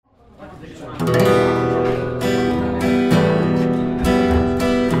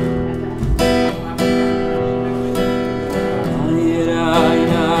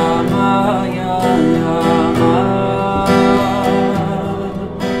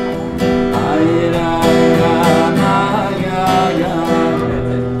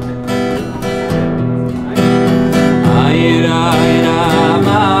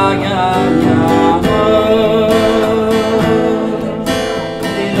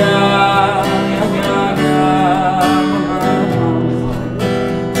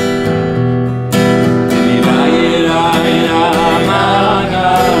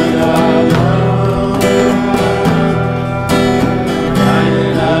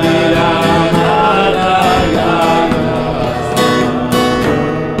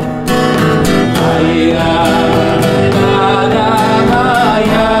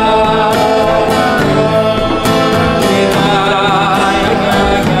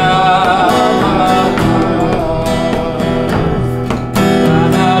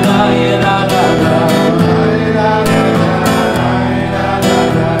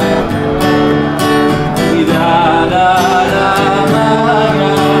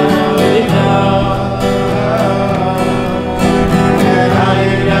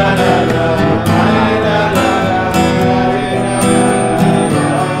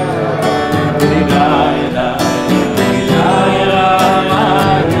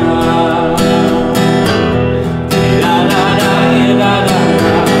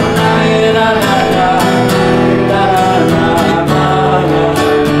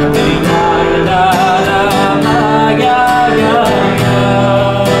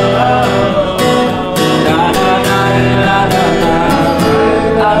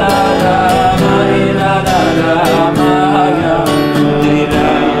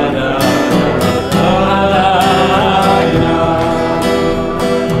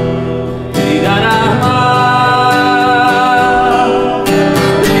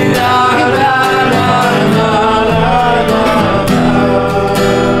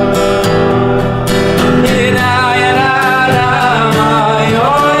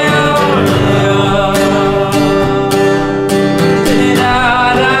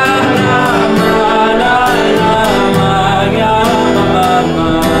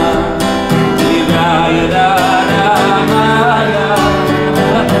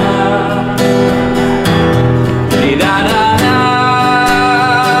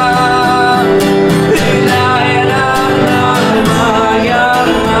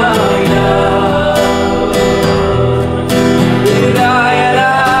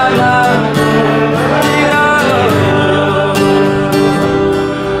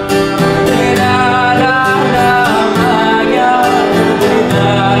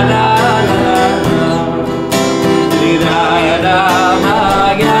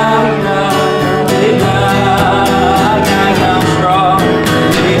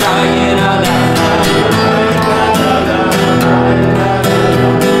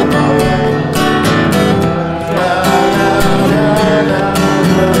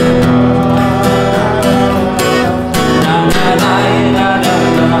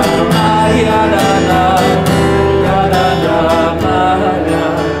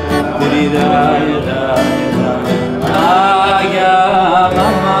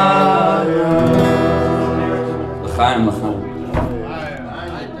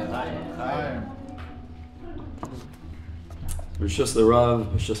Rishus the Rav,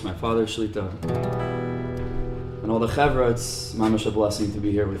 Rishus my father, Shlita, and all the Chevra, it's mamash a blessing to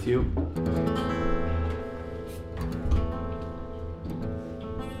be here with you.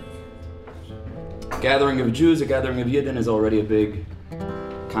 A gathering of Jews, a gathering of Yidden is already a big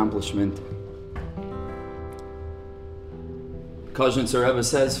accomplishment. Kazhin Rebbe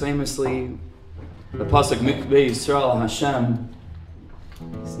says famously, the pasuk Mikveh Yisrael Hashem.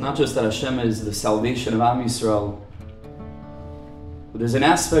 It's not just that Hashem is the salvation of Am Yisrael, but there's an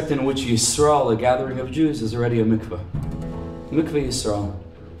aspect in which Yisrael, a gathering of Jews, is already a mikveh. Mikveh Yisrael.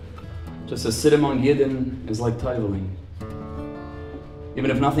 Just to sit among Yidden is like toiveling.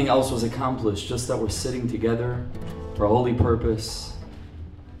 Even if nothing else was accomplished, just that we're sitting together for a holy purpose.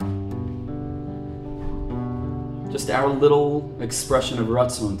 Just our little expression of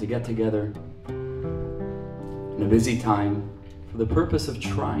ratzon to get together in a busy time for the purpose of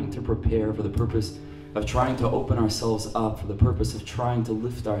trying to prepare, for the purpose of trying to open ourselves up, for the purpose of trying to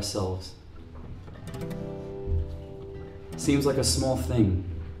lift ourselves. Seems like a small thing.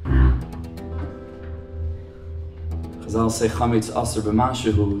 Chazal say chametz aser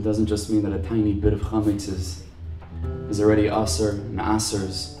b'mashehu doesn't just mean that a tiny bit of chametz is already aser and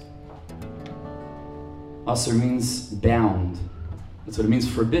asers. Aser means bound. That's what it means,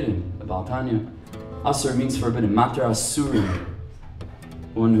 forbidden. The Baal Tanya. Asur means forbidden. Matar asurim.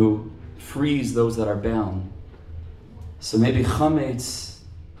 One who frees those that are bound. So maybe chametz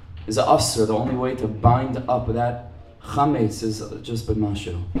is a asur. The only way to bind up that chametz is just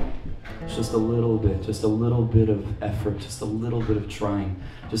b'mashu. It's just a little bit of effort, just a little bit of trying,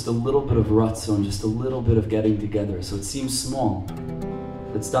 just a little bit of ratzon, just a little bit of getting together. So it seems small.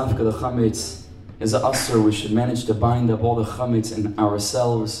 It's dafka the chametz is a asur. We should manage to bind up all the chametz in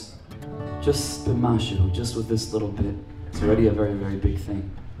ourselves, just b'mashu, just with this little bit. It's already a very, very big thing.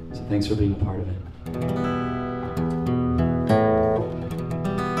 So thanks for being a part of it.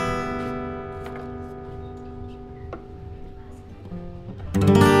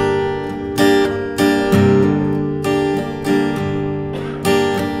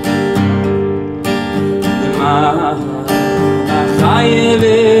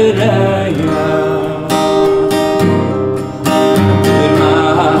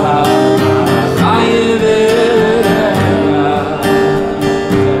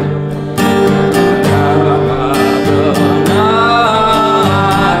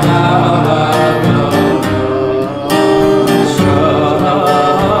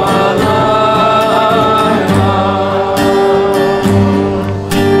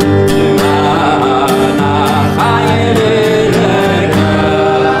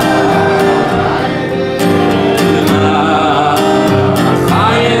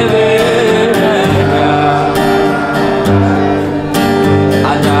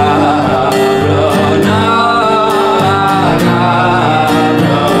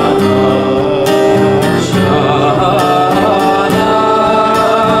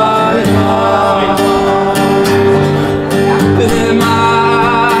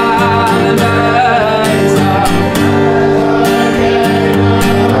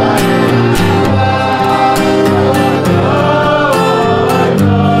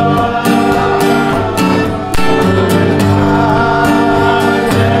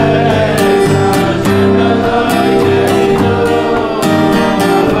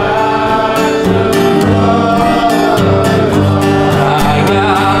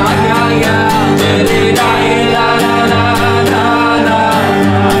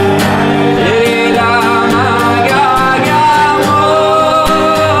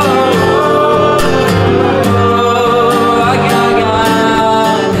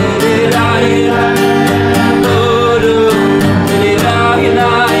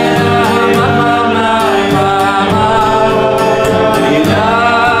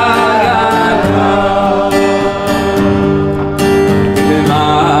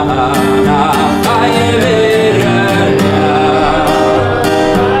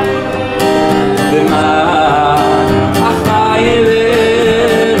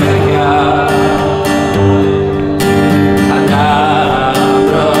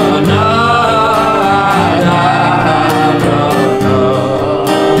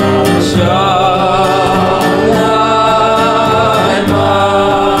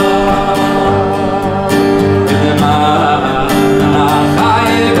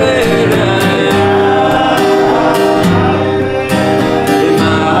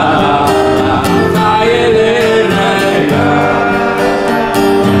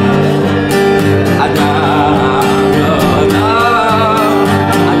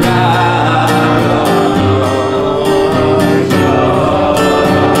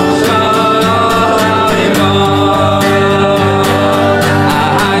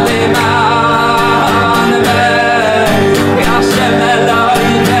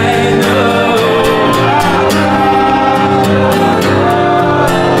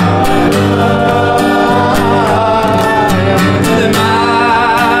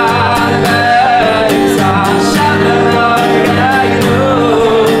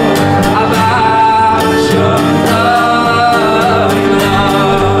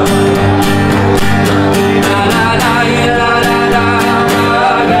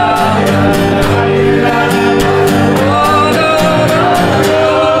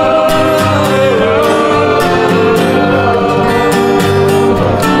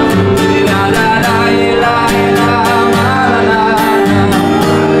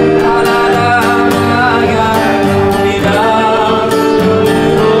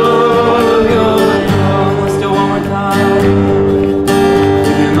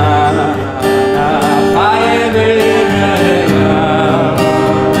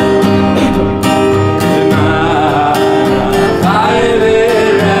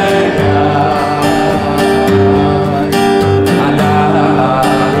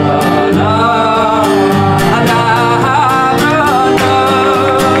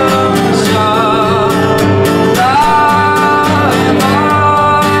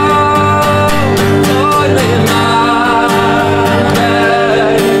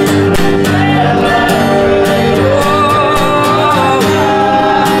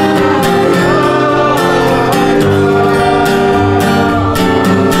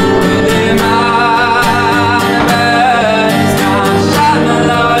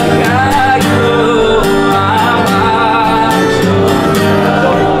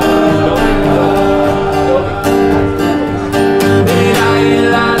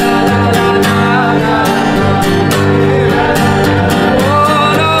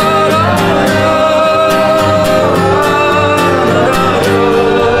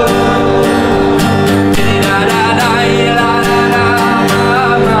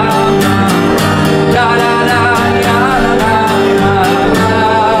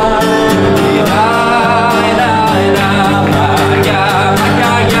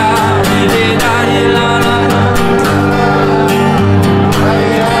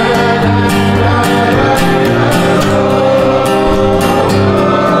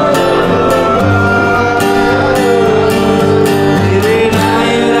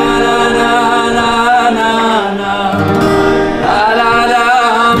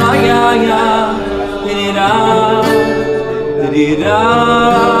 So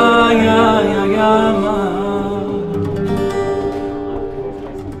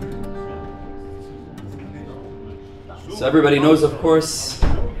everybody knows, of course,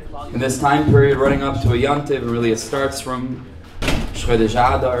 in this time period running up to a Yantiv, really it starts from Chodesh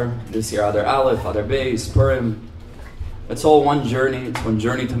Adar, this year Adar Aleph, Adar Beis, Purim. It's all one journey. It's one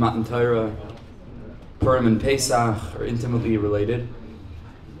journey to Matan Torah. Purim and Pesach are intimately related.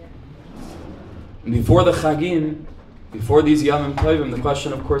 And before the Chagim, before these Yamim Tovim, the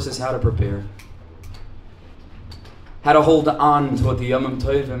question, of course, is how to prepare. How to hold on to what the Yamim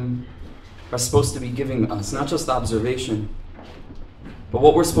Tovim are supposed to be giving us. Not just observation, but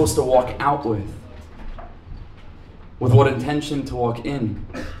what we're supposed to walk out with. With what intention to walk in.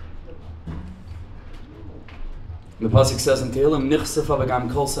 The Pasuk says in Tehillim, Nichsef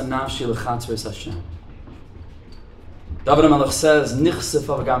avagam kolsa nafshi lechatzres Hashem. David HaMelech says, Nichsef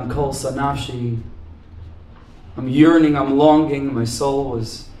avagam kolsa nafshi. I'm yearning, I'm longing. My soul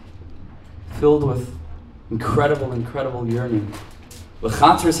was filled with incredible, incredible yearning.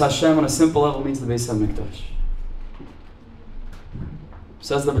 Lechatzres Hashem on a simple level means the Beis HaMikdash.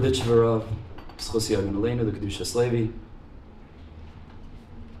 Says the Berditchever of S'chus Yagan Aleinu, the Kedushas Levi.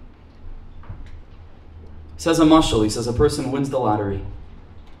 Says a mashal, he says a person wins the lottery.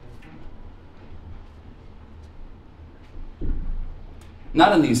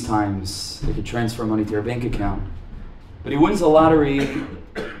 Not in these times, they could transfer money to your bank account. But he wins the lottery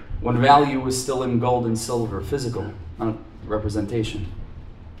when value is still in gold and silver, physical, not representation.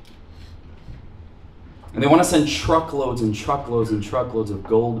 And they want to send truckloads and truckloads and truckloads of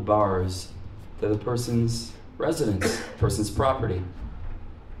gold bars to the person's residence, person's property.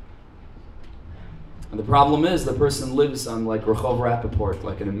 And the problem is the person lives on like Rehov Rappaport,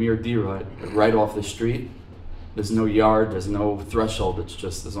 like in a mere dira, right off the street. There's no yard, there's no threshold,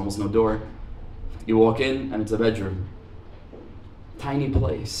 there's almost no door. You walk in and it's a bedroom. Tiny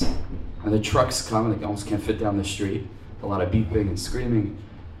place. And the trucks come and they almost can't fit down the street. A lot of beeping and screaming.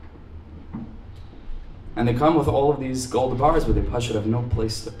 And they come with all of these gold bars, but they should have no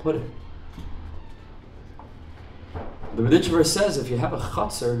place to put it. The Berditchever says if you have a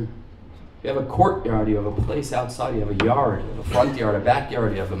chutzner, you have a courtyard, you have a place outside, you have a yard, you have a front yard, a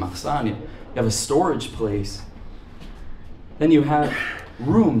backyard, you have a machsan, you have a storage place, then you have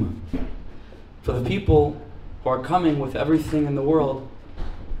room for the people who are coming with everything in the world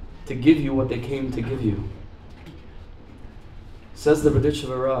to give you what they came to give you. Says the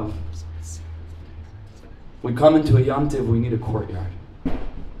Berditchever Rav, we come into a Yantiv, we need a courtyard.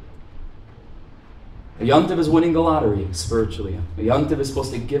 A Yantiv is winning the lottery spiritually. A Yantiv is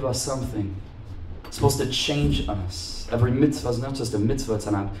supposed to give us something. It's supposed to change us. Every mitzvah is not just a mitzvah, it's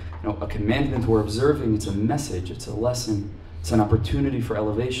a commandment we're observing, it's a message, it's a lesson, it's an opportunity for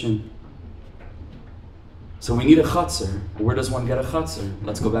elevation. So we need a chutzner. Where does one get a chutzner?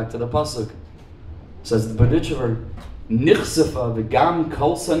 Let's go back to the pasuk. Says the Berditchever, Nichsefa v'gam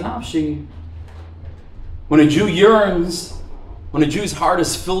kolsa nafshi. When a Jew yearns, when a Jew's heart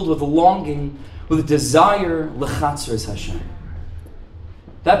is filled with longing, with a desire, lechatzres Hashem.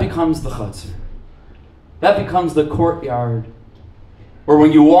 That becomes the chutzner. That becomes the courtyard. Where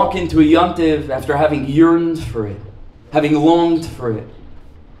when you walk into a Yantiv after having yearned for it, having longed for it,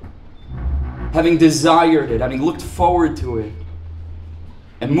 having desired it, having looked forward to it,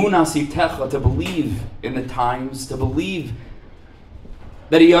 emunas itecha, to believe in the times, to believe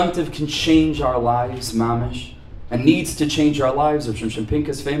that a Yantiv can change our lives, mamish, and needs to change our lives. Rav Shimshon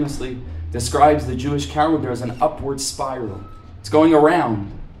Pinkus famously describes the Jewish calendar as an upward spiral. It's going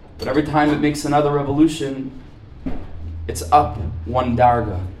around, but every time it makes another revolution, it's up one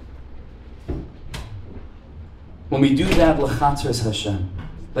darga. When we do that, lechatzres Hashem,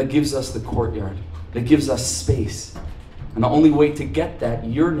 that gives us the courtyard, that gives us space. And the only way to get that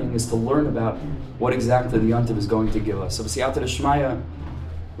yearning is to learn about what exactly the Yantiv is going to give us. So b'siyata d'shmaya,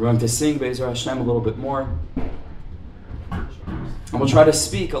 we're going to sing Be'ezer Hashem a little bit more. And we'll try to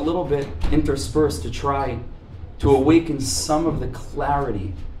speak a little bit interspersed to try to awaken some of the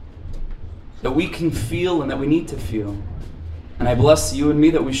clarity that we can feel and that we need to feel. And I bless you and me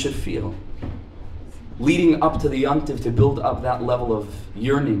that we should feel. Leading up to the Yantiv to build up that level of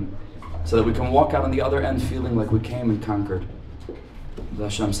yearning so that we can walk out on the other end feeling like we came and conquered. With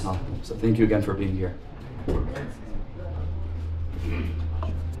Hashem's help. So thank you again for being here.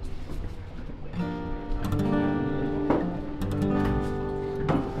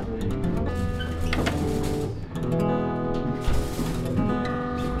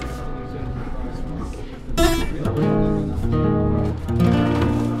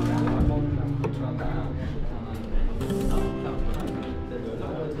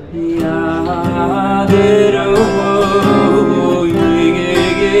 Yaderu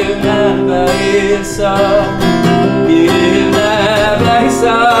Amen.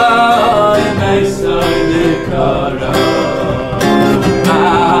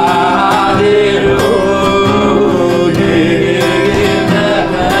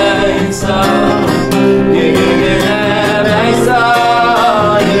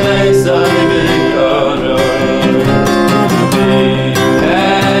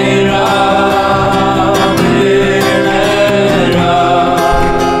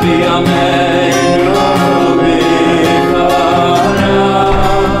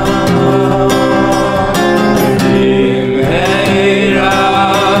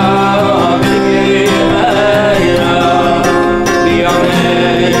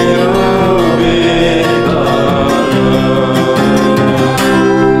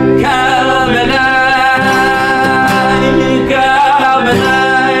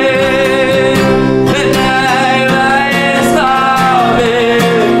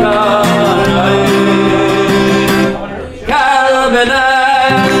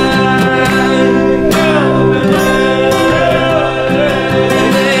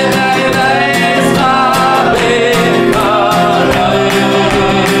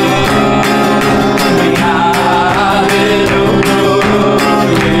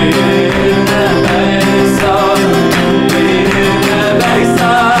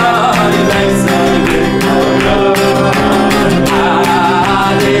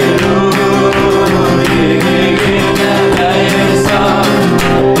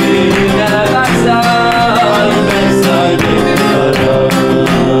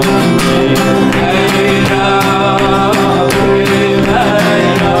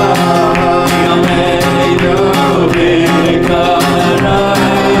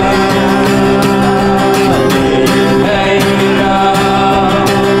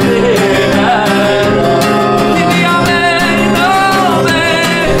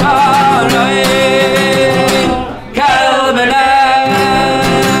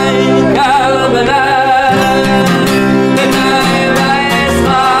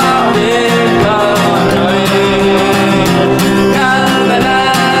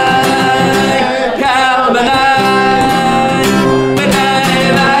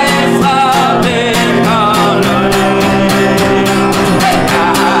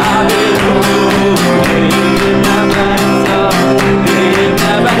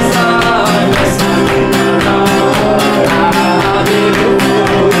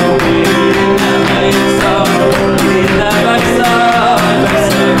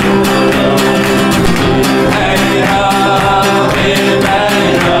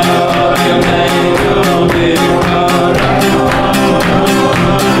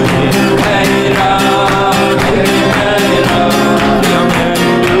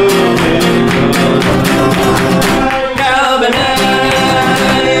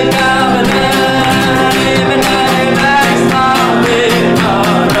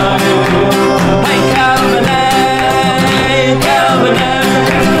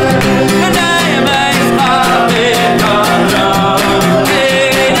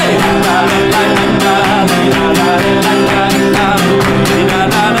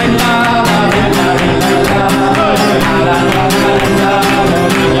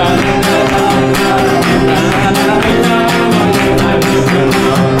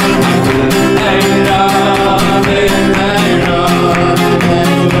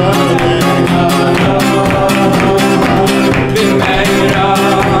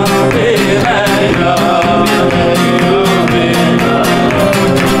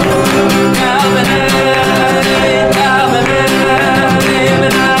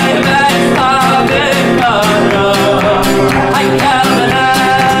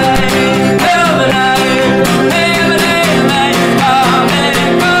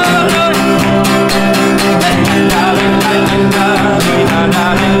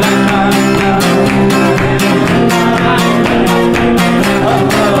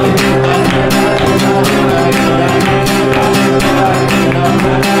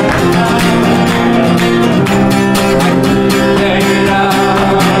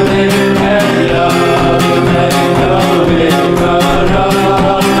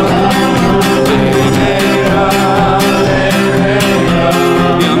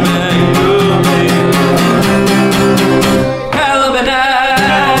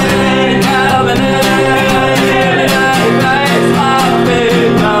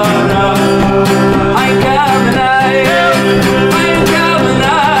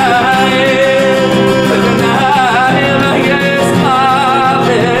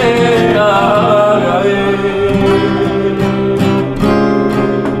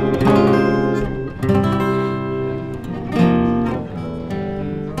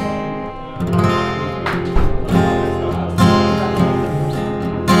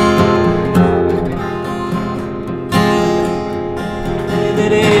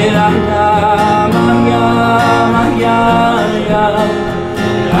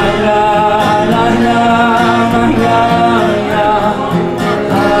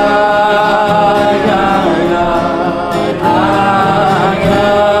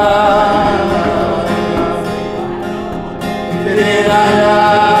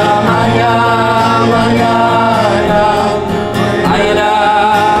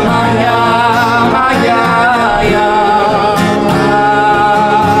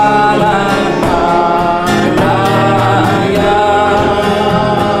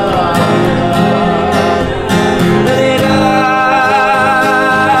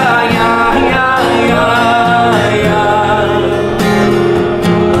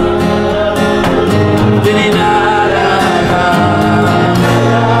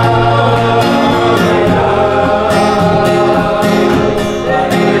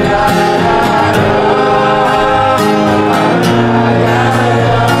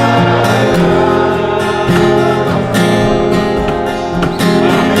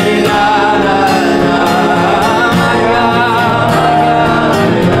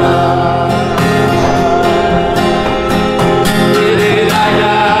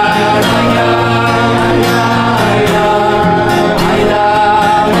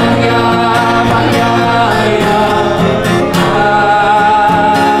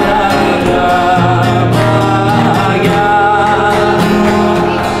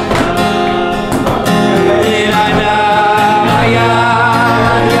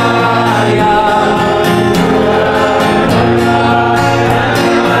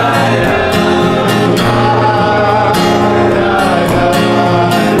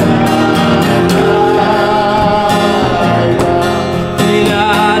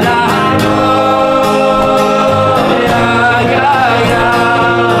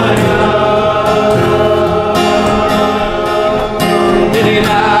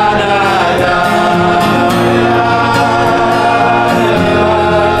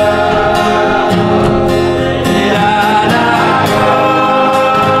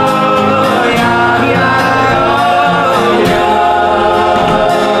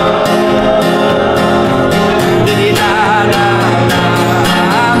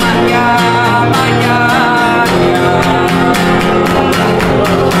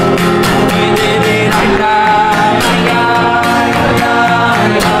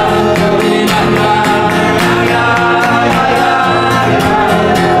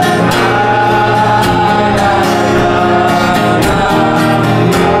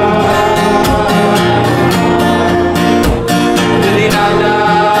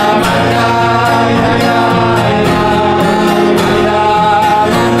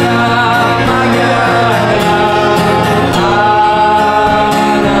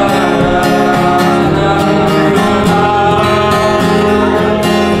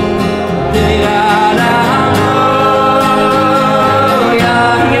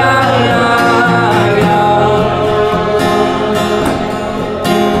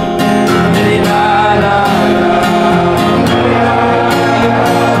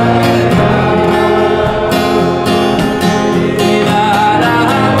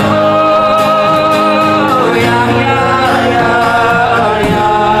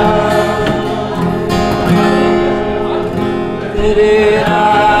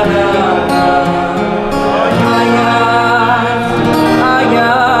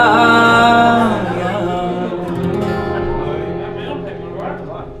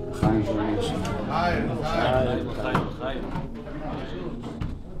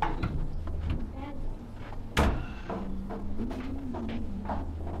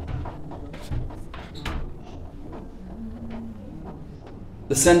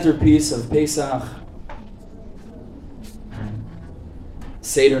 The centerpiece of Pesach,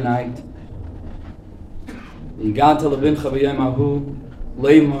 Seder night. Yigata lebincha b'yom hahu,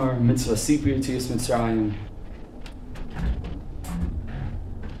 leimor mitzvah sipir tiyus Mitzrayim.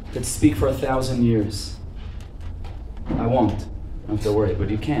 Could speak for 1,000 years. I won't. Don't have to worry, but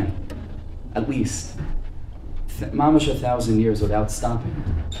you can. At least. Mamash 1,000 years without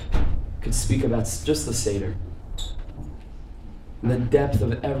stopping. Could speak about just the Seder. The depth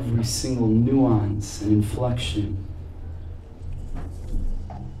of every single nuance and inflection.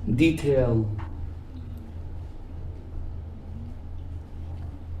 Detail.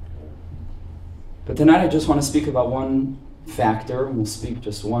 But tonight I just want to speak about one factor, and we'll speak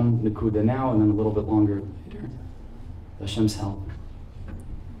just one nikuda now and then a little bit longer later. With Hashem's help.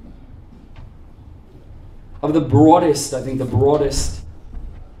 Of the broadest, I think the broadest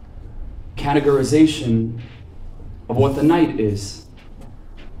categorization of what the night is,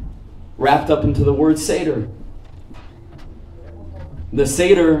 wrapped up into the word Seder. The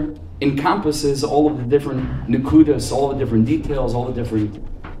Seder encompasses all of the different nikudas, all the different details, all the different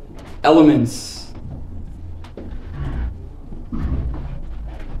elements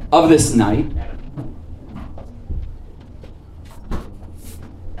of this night.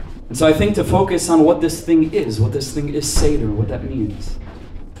 And so I think to focus on what this thing is Seder, what that means.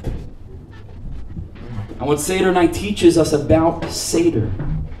 And what Seder night teaches us about Seder,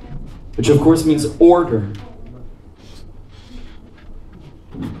 which of course means order,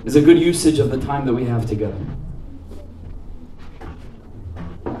 is a good usage of the time that we have together.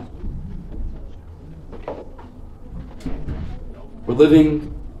 We're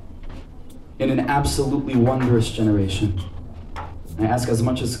living in an absolutely wondrous generation. I ask as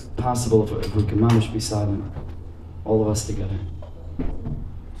much as possible if we can manage to be silent, all of us together.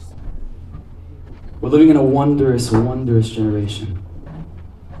 We're living in a wondrous, wondrous generation,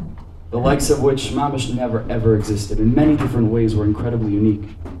 the likes of which mamash never ever existed. In many different ways, we're incredibly unique.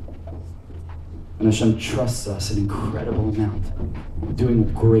 And Hashem trusts us an incredible amount. We're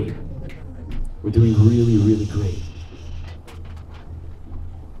doing great. We're doing really, really great.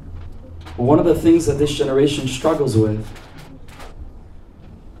 But one of the things that this generation struggles with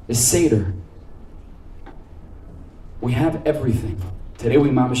is Seder. We have everything. Today we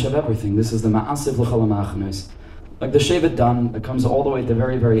mamash have everything. This is the ma'asiv l'chol ha'machnos. Like the Shevet Dan that comes all the way at the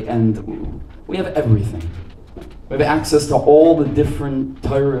very, very end. We have everything. We have access to all the different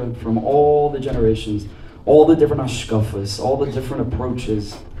Torah from all the generations, all the different hashkafas, all the different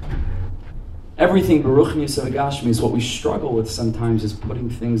approaches. Everything Baruch Yisrael Gashmi is what we struggle with sometimes, is putting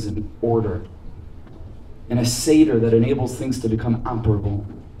things in order. In a Seder that enables things to become operable.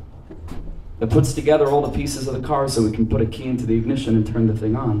 That puts together all the pieces of the car so we can put a key into the ignition and turn the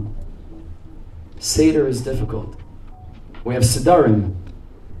thing on. Seder is difficult. We have Sedarim,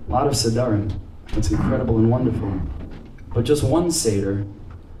 a lot of Sedarim. It's incredible and wonderful. But just one Seder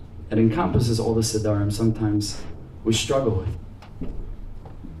that encompasses all the Sedarim, sometimes we struggle with.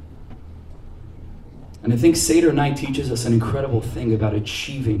 And I think Seder night teaches us an incredible thing about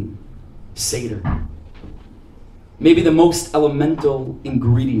achieving Seder. Maybe the most elemental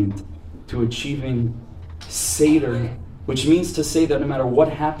ingredient to achieving Seder, which means to say that no matter what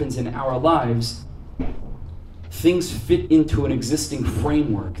happens in our lives, things fit into an existing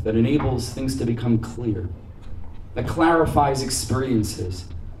framework that enables things to become clear, that clarifies experiences,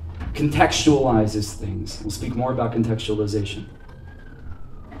 contextualizes things. We'll speak more about contextualization.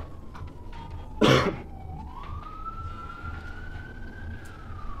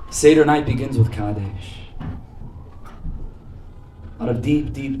 Seder night begins with Kadesh. A lot of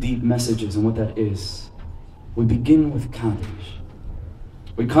deep, deep, deep messages on what that is. We begin with Kadesh.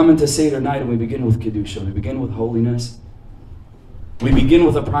 We come into Seder night and we begin with Kedusha. We begin with holiness. We begin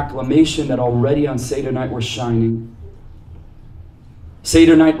with a proclamation that already on Seder night we're shining.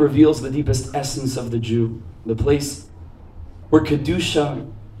 Seder night reveals the deepest essence of the Jew, the place where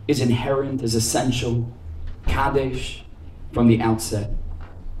Kedusha is inherent, is essential, Kadesh, from the outset.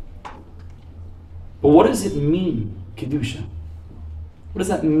 But what does it mean, Kedusha? What does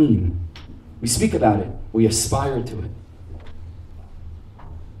that mean? We speak about it. We aspire to it.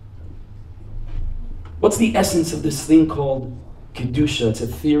 What's the essence of this thing called Kedusha? It's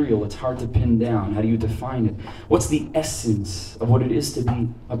ethereal. It's hard to pin down. How do you define it? What's the essence of what it is to be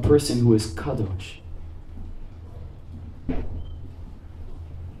a person who is Kadosh?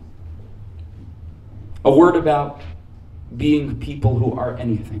 A word about being people who are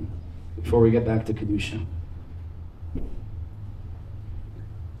anything before we get back to Kedusha.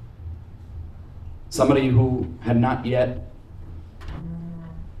 Somebody who had not yet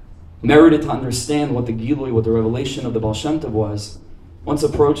merited to understand what the Gilui, what the revelation of the Baal Shem Tov was, once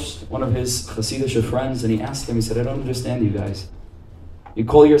approached one of his Hasidic friends and he asked him, he said, I don't understand you guys. You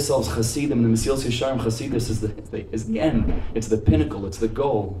call yourselves Hasidim, the Mesilas Yesharim Hasidus is the end. It's the pinnacle, it's the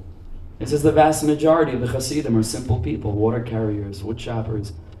goal. It says the vast majority of the Hasidim are simple people, water carriers, wood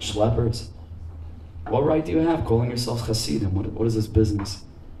choppers, schleppers. What right do you have calling yourselves Hasidim? What is this business?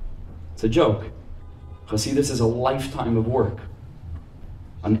 It's a joke. Hasidus is a lifetime of work.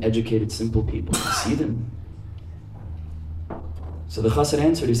 Uneducated, simple people. Hasidim. So the Chassid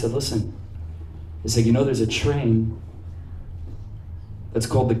answered, he said, listen. He said, you know there's a train that's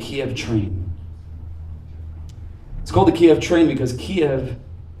called the Kiev train. It's called the Kiev train because Kiev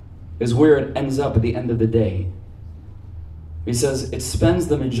is where it ends up at the end of the day. He says it spends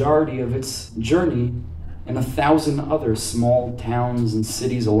the majority of its journey in 1,000 other small towns and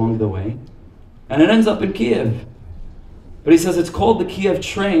cities along the way. And it ends up in Kiev. But he says it's called the Kiev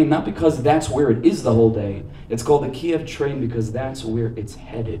train not because that's where it is the whole day. It's called the Kiev train because that's where it's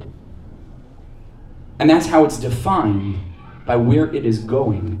headed. And that's how it's defined. by where it is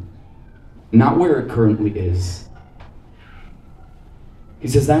going, not where it currently is. He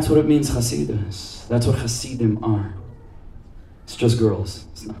says that's what it means, Hasidus. That's what Hasidim are. It's just girls.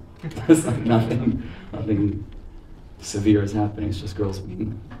 It's not nothing severe is happening. It's just girls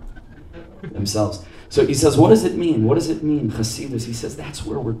being themselves. So he says, what does it mean? What does it mean, Hasidus? He says, that's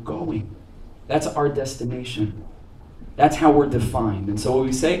where we're going. That's our destination. That's how we're defined. And so when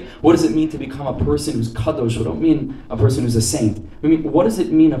we say, what does it mean to become a person who's kadosh? We don't mean a person who's a saint. We mean, what does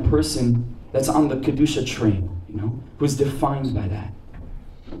it mean a person that's on the kedusha train, who's defined by that?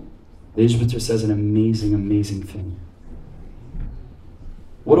 The Ishbitzer says an amazing, amazing thing.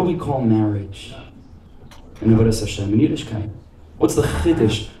 What do we call marriage in Avodas Hashem, in Yiddishkeit? What's the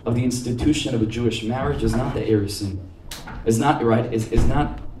chiddush of the institution of a Jewish marriage? Is not the erusin. It's not, right? It's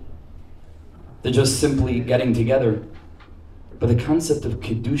not they're just simply getting together. But the concept of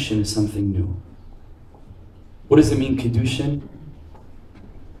Kiddushin is something new. What does it mean, Kiddushin?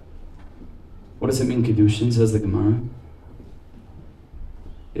 What does it mean, Kiddushin, says the Gemara?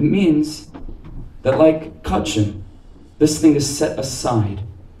 It means that like Kachin, this thing is set aside.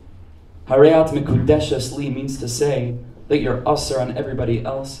 Hareat Mekudeshes Li means to say that you're usher on everybody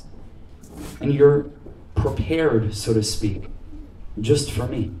else and you're prepared, so to speak, just for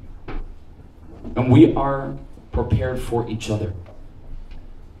me. And we are prepared for each other.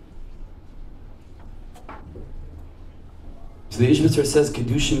 So the Ishbitzer says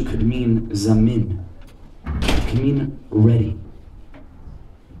Kedushin could mean zamin. It can mean ready.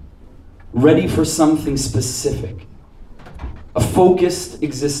 Ready for something specific. A focused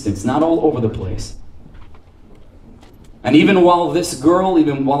existence, not all over the place. And even while this girl,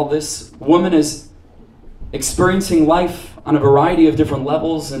 even while this woman is experiencing life on a variety of different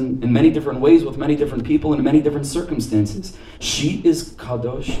levels and in many different ways with many different people and in many different circumstances, she is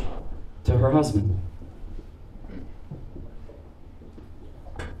kadosh to her husband.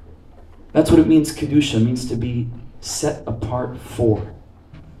 That's what it means, kedusha, means to be set apart for.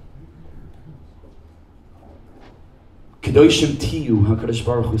 Kedoshim tiyu, HaKadosh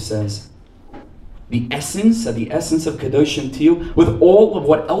Baruch Hu says, the essence of Kedoshim tiyu, with all of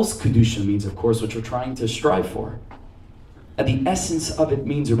what else kedusha means, of course, which we're trying to strive for. And the essence of it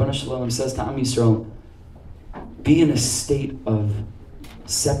means, Rabbanu Shalom says to Am Yisrael, be in a state of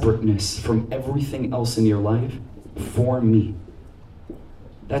separateness from everything else in your life for me.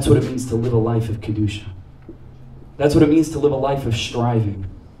 That's what it means to live a life of Kedusha. That's what it means to live a life of striving.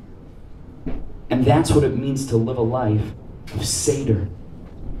 And that's what it means to live a life of Seder.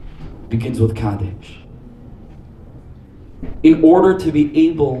 It begins with Kadesh. In order to be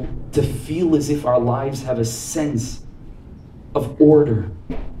able to feel as if our lives have a sense of order,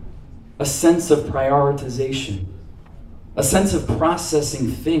 a sense of prioritization, a sense of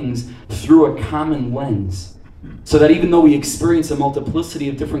processing things through a common lens, so that even though we experience a multiplicity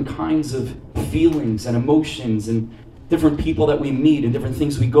of different kinds of feelings and emotions and different people that we meet and different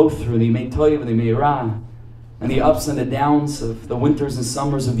things we go through, the Yemei Toiv and the Yemei Ra, and the ups and the downs of the winters and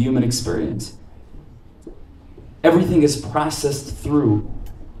summers of the human experience, everything is processed through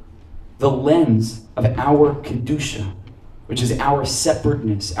the lens of our Kedusha, which is our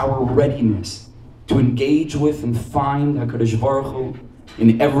separateness, our readiness to engage with and find HaKadosh Baruch Hu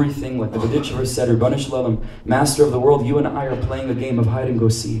in everything. Like the B'ditchever said, Rabbanu Shalom, Master of the world, you and I are playing a game of hide and go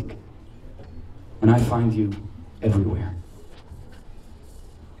seek. And I find you everywhere.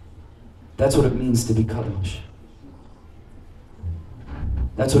 That's what it means to be Kadosh.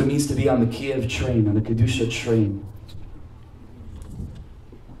 That's what it means to be on the Kiev train, on the Kedusha train.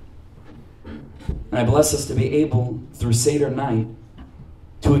 And I bless us to be able, through Seder night,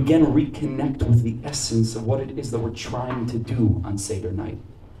 to again reconnect with the essence of what it is that we're trying to do on Seder night.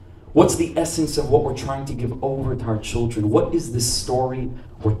 What's the essence of what we're trying to give over to our children? What is this story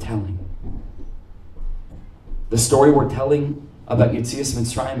we're telling? The story we're telling about Yetzias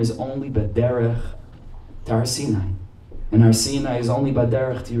Mitzrayim is only Baderech to Har Sinai. And Har Sinai is only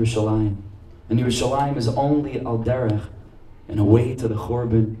Baderech to Yerushalayim. And Yerushalayim is only Al Derech and a way to the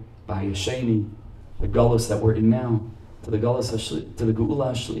Churban by Ashreinu, the Galus that we're in now, to the Galus to the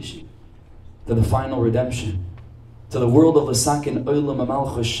Geula Shlishi, to the final redemption, to the world of L'sakin Olam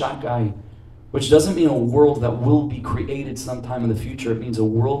Amalchus Shakai, which doesn't mean a world that will be created sometime in the future. It means a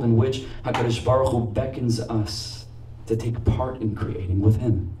world in which HaKadosh Baruch Hu beckons us to take part in creating with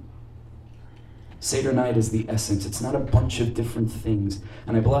Him. Seder night is the essence. It's not a bunch of different things.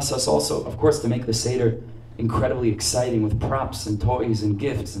 And I bless us also, of course, to make the Seder incredibly exciting with props and toys and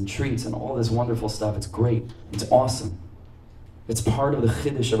gifts and treats and all this wonderful stuff. It's great. It's awesome. It's part of the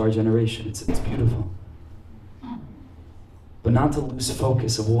chiddush of our generation. It's beautiful. But not to lose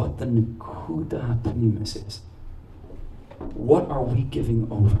focus of what the nekuda hapnimis is. What are we giving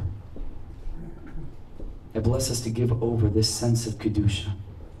over? I bless us to give over this sense of Kedusha,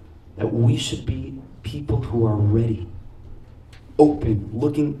 that we should be people who are ready, open,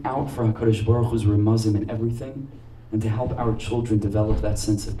 looking out for HaKadosh Baruch Hu's remazim in everything, and to help our children develop that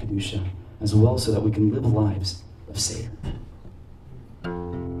sense of Kedusha as well, so that we can live lives of Seder.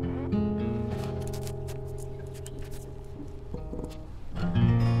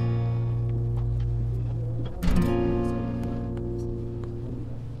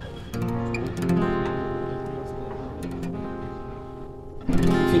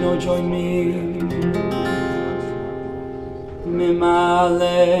 If you know, join me.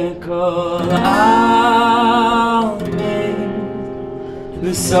 Mimale kol almin,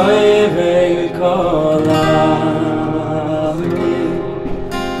 v'soyve kol almin,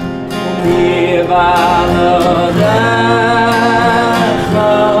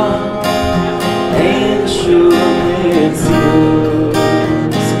 u'mivalodecha ein shum mitzius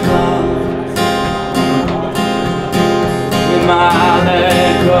klal. Mimale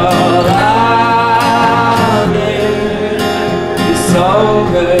kol almin,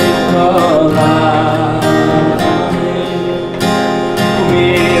 v'soyve kol almin,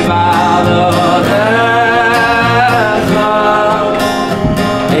 u'mivalodecha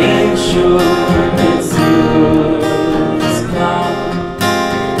ein shum mitzius klal.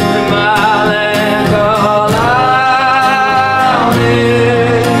 Mimale kol almin,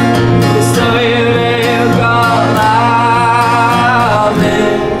 v'soyve kol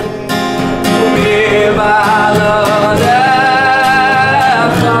almin,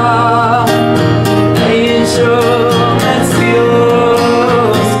 u'mivalodecha ein shum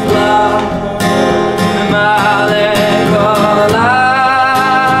mitzius klal. Mimale kol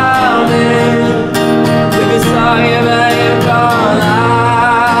almin, v'soyve kol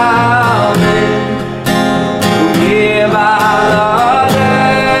almin,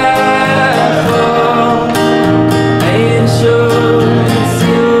 u'mivalodecha ein shum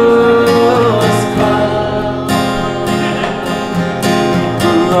mitzius klal.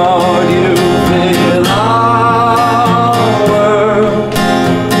 Lord, you fill our world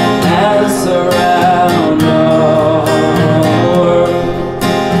and surround our world.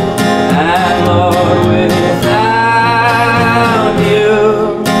 And Lord, without you,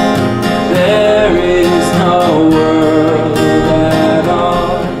 there is no world at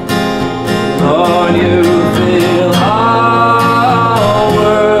all. Lord, you fill our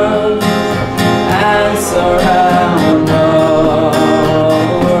world and surround our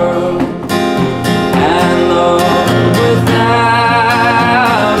world. And Lord,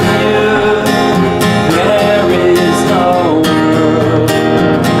 without you, there is no world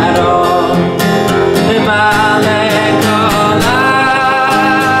at all. Mimale kol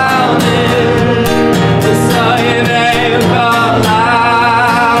almin, v'soyve kol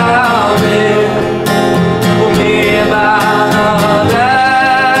almin,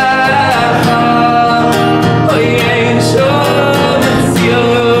 u'mivalodecha ein shum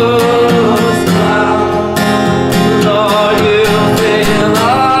mitzius klal. Lord, you fill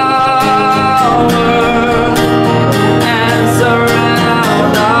our world and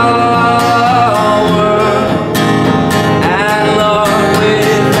surround our world. And Lord,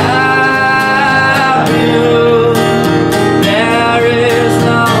 without you, there is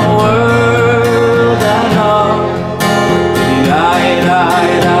no world at all.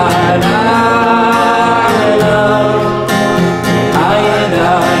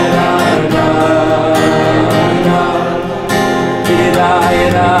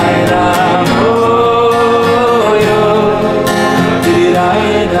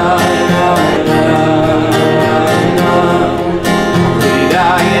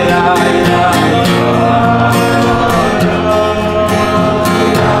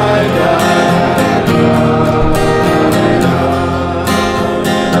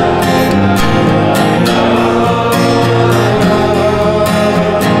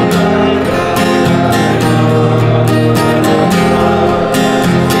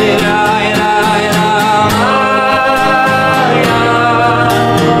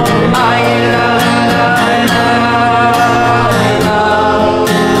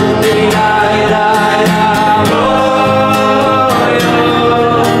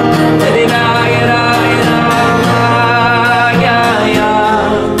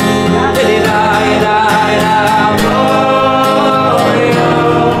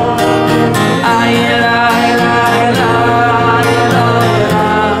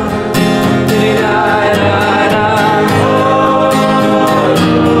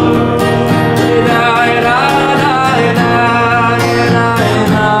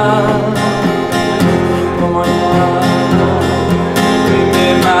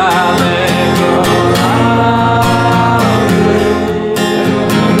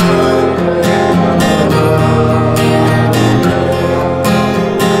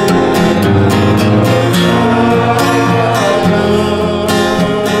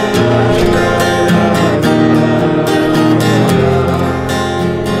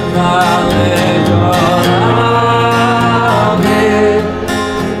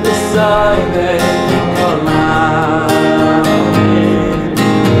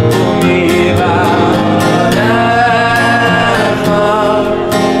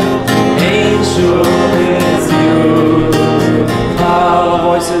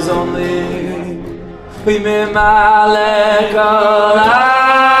 Malek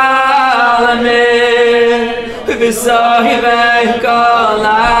Alamin, V'sohivei Kol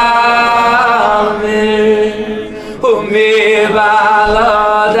Alamin,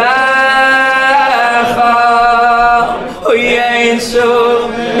 U'mibalodecha, U'yenshu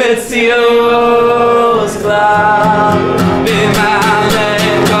Metzius Klam,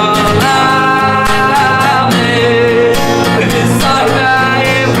 V'malek Alamin,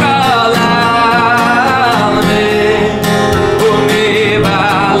 V'sohivei Kol Alamin,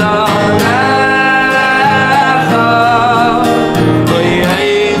 U'mibalodecha,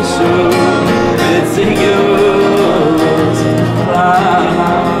 U'yenshu Metzius Klam.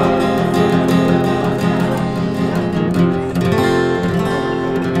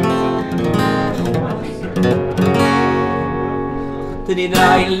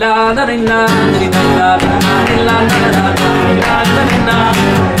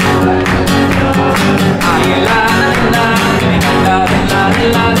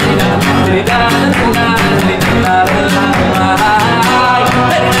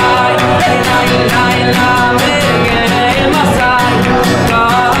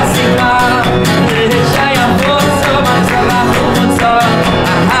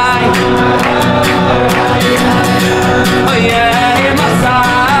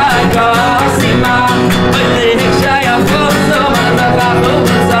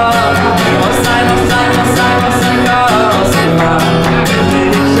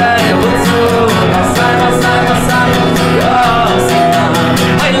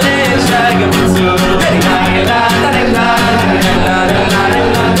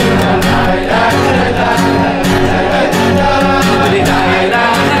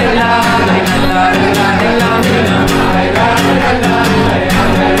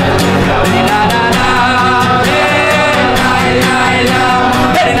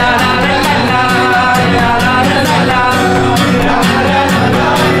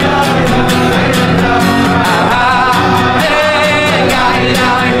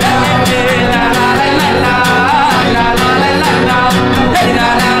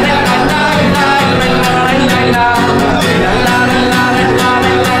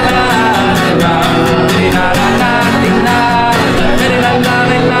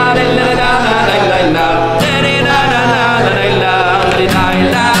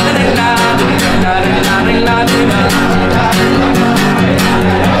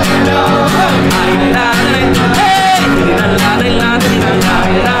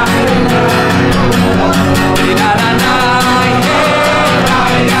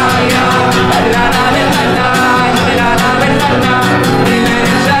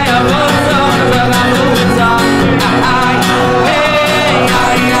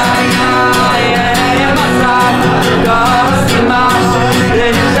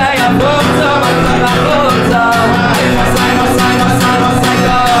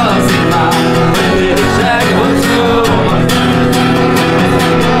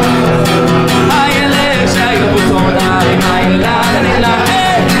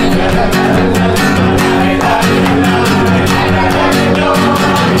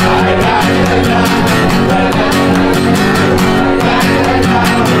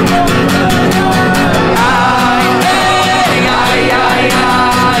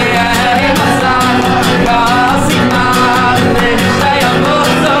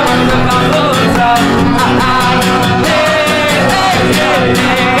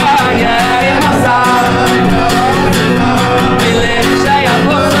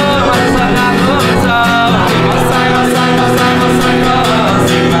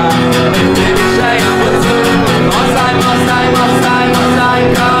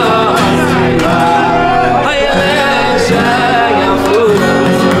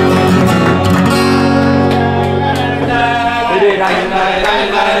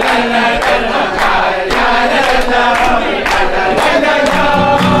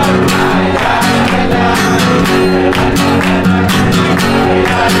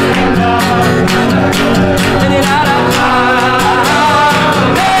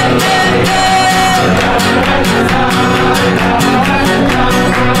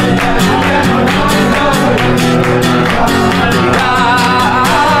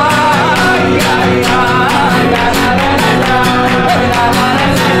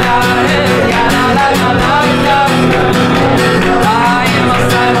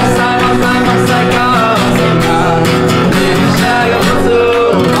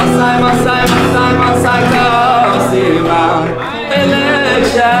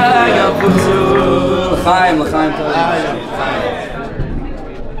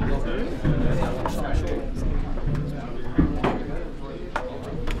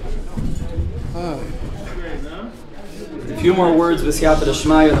 few more words with Siyata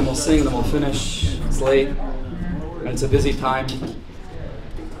Deshmaya, then we'll sing, then we'll finish. It's late, and it's a busy time.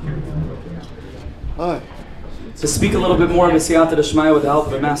 Hi. To speak a little bit more with Siyata Deshmaya with the help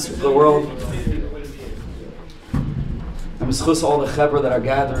of the Master of the world. And with all the chevra that are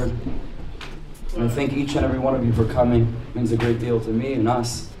gathered. And I thank each and every one of you for coming. It means a great deal to me and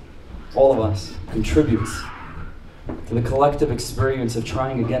us. All of us contributes to the collective experience of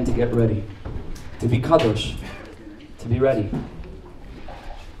trying again to get ready. To be kadosh. To be ready.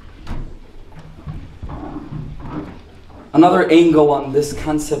 Another angle on this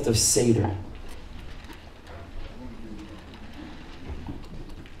concept of Seder.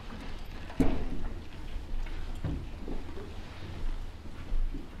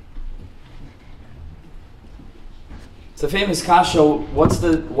 It's a famous kasha. What's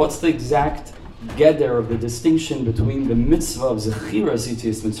the exact geder of the distinction between the mitzvah of Zechiras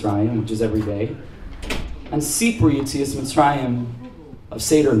Yitzias Mitzrayim, which is every day, and Sipur Yitzias Mitzrayim of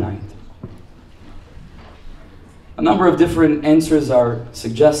Seder night? A number of different answers are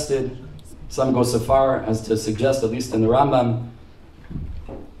suggested. Some go so far as to suggest, at least in the Rambam,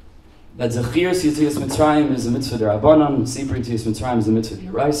 that Zechiras Yitzias Mitzrayim is a mitzvah d'Rabbanan, Sipur Yitzias Mitzrayim is a mitzvah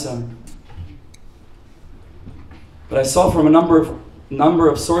d'Oraisa. But I saw from a number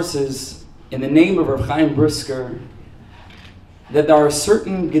of sources in the name of Rav Chaim Brisker that there are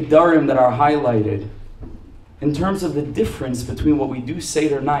certain gedarim that are highlighted in terms of the difference between what we do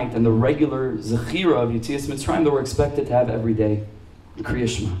Seder night and the regular Zechira of Yitzias Mitzrayim that we're expected to have every day in Kriya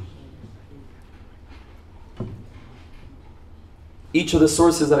Shema. Each of the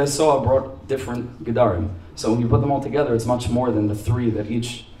sources that I saw brought different gedarim. So when you put them all together, it's much more than the three that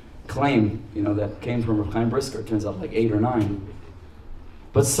each claim, that came from Rav Chaim Brisker. It turns out like 8 or 9.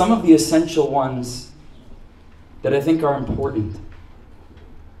 But some of the essential ones that I think are important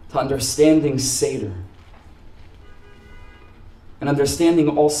to understanding Seder and understanding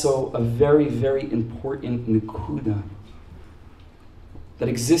also a very, very important nikuda that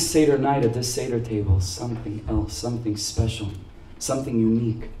exists Seder night at this Seder table, something else, something special, something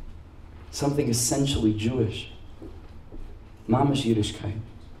unique, something essentially Jewish. Mamash Yiddishkeit.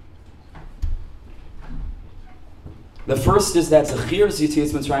 The first is that Zechiras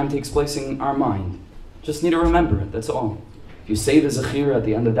Yitzias Mitzrayim takes place in our mind. Just need to remember it, that's all. If you say the Zechira at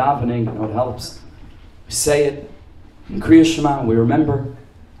the end of davening, it helps. We say it in Kriya Shema, we remember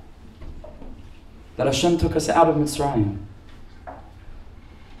that Hashem took us out of Mitzrayim.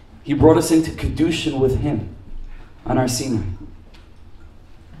 He brought us into Kedushin with Him on our Sinai.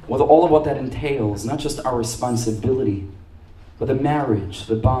 With all of what that entails, not just our responsibility, but the marriage,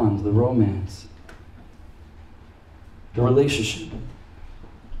 the bond, the romance, the relationship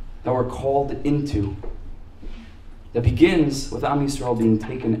that we're called into, that begins with Am Yisrael being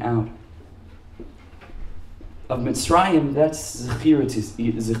taken out of Mitzrayim. That's Zechiras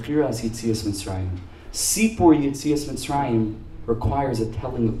Yitzias Mitzrayim. Sipur Yitzias Mitzrayim requires a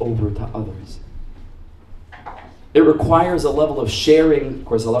telling over to others. It requires a level of sharing. Of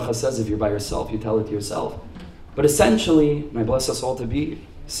course, halacha says if you're by yourself, you tell it to yourself. But essentially, and I bless us all to be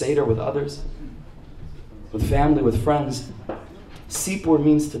Seder with others, with family, with friends. Sipur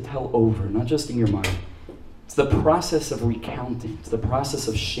means to tell over, not just in your mind. It's the process of recounting. It's the process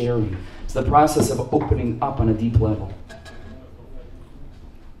of sharing. It's the process of opening up on a deep level.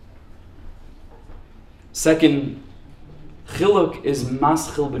 Second, chiluk is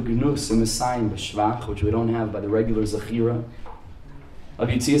maschil begnus and mesayim b'shvach, which we don't have by the regular zechira of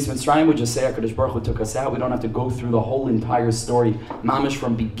Yitzias Mitzrayim. We just say HaKadosh Baruch Hu took us out. We don't have to go through the whole entire story, mamish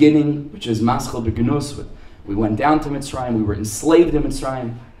from beginning, which is maschil begnus. We went down to Mitzrayim, we were enslaved in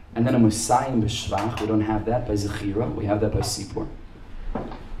Mitzrayim, and then a Musayim b'shvach. We don't have that by Zechira, we have that by Sipur.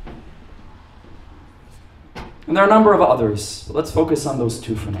 And there are a number of others, but let's focus on those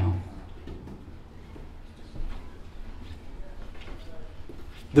two for now.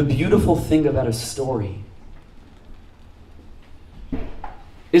 The beautiful thing about a story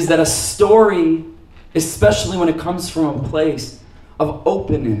is that a story, especially when it comes from a place of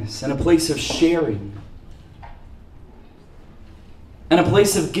openness and a place of sharing, and a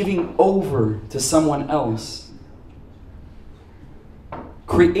place of giving over to someone else,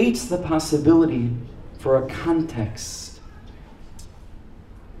 creates the possibility for a context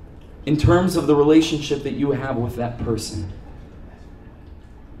in terms of the relationship that you have with that person.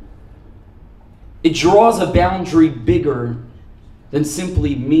 It draws a boundary bigger than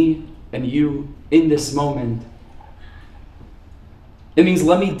simply me and you in this moment. It means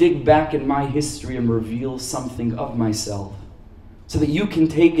let me dig back in my history and reveal something of myself, so that you can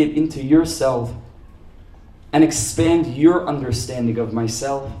take it into yourself and expand your understanding of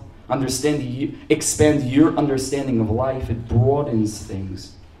myself expand your understanding of life. It broadens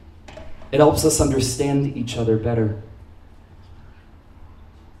things. It helps us understand each other better.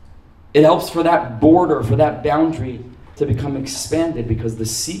 It helps for that border, for that boundary to become expanded, because the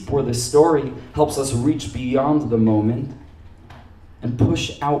sipur, the story, helps us reach beyond the moment and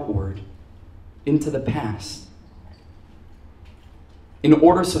push outward into the past, in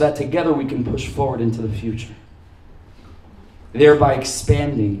order so that together we can push forward into the future, thereby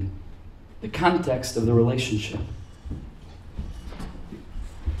expanding the context of the relationship.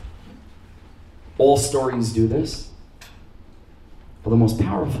 All stories do this, but the most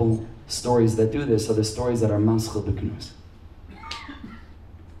powerful stories that do this are the stories that are maschil b'knus.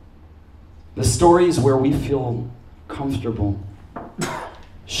 The stories where we feel comfortable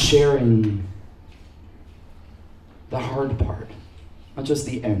sharing the hard part, not just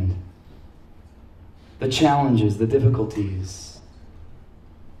the end. The challenges, the difficulties,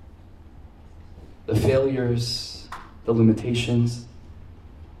 the failures, the limitations.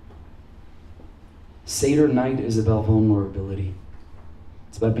 Seder night is about vulnerability.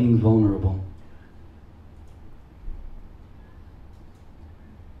 It's about being vulnerable.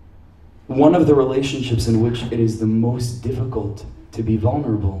 One of the relationships in which it is the most difficult to be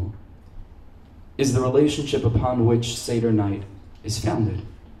vulnerable is the relationship upon which Seder night is founded,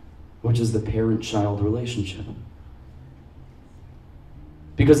 which is the parent-child relationship.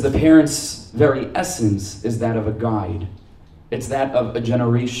 Because the parent's very essence is that of a guide. It's that of a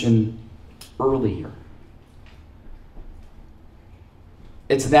generation earlier.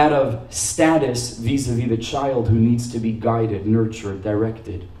 It's that of status vis-a-vis the child who needs to be guided, nurtured,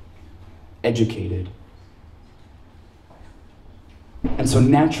 directed, educated. And so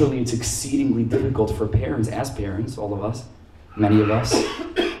naturally it's exceedingly difficult for parents, as parents, all of us, many of us,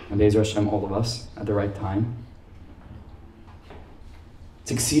 and Be'ez Hashem, all of us, at the right time.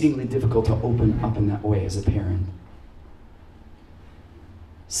 It's exceedingly difficult to open up in that way as a parent.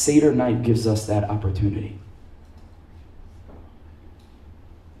 Seder night gives us that opportunity.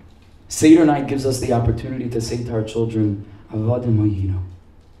 Seder night gives us the opportunity to say to our children, Avadim hayinu.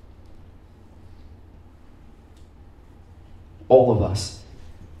 All of us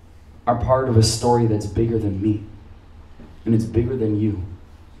are part of a story that's bigger than me, and it's bigger than you.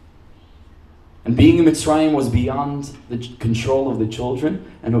 And being in Mitzrayim was beyond the control of the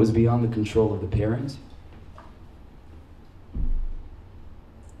children, and it was beyond the control of the parents.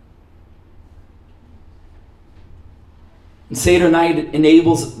 And Seder night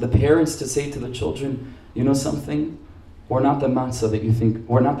enables the parents to say to the children, you know something? We're not the matzah that you think,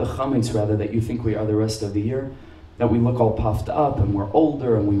 we're not the chametz rather that you think we are the rest of the year, that we look all puffed up and we're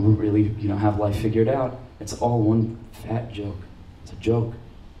older and we really, have life figured out. It's all one fat joke. It's a joke.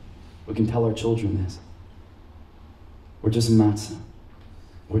 We can tell our children this. We're just matzah.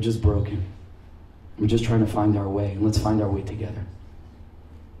 We're just broken. We're just trying to find our way, and let's find our way together.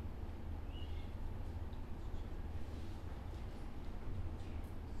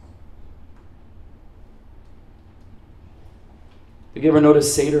 Have you ever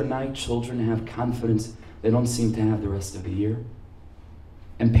noticed Seder night, children have confidence they don't seem to have the rest of the year?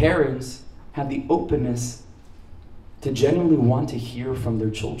 And parents have the openness to genuinely want to hear from their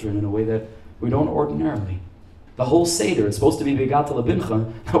children in a way that we don't ordinarily. The whole Seder, it's supposed to be Begat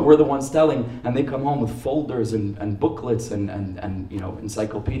Lebincha, but we're the ones telling, and they come home with folders and booklets and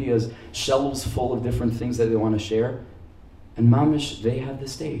encyclopedias, shelves full of different things that they want to share. And mamish, they have the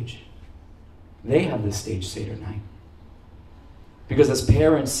stage. They have the stage Seder night. Because as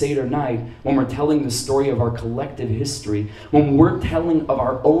parents, Seder night, when we're telling the story of our collective history, when we're telling of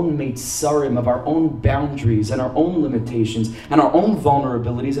our own meitzarim, of our own boundaries and our own limitations and our own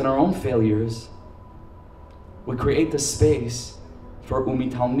vulnerabilities and our own failures, we create the space for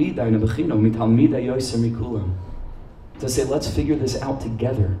umitalmida in a bechina, umitalmida yoser mikulam, to say, let's figure this out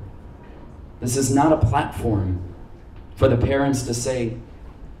together. This is not a platform for the parents to say,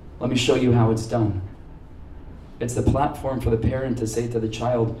 let me show you how it's done. It's the platform for the parent to say to the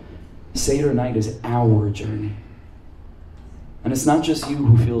child, Seder night is our journey. And it's not just you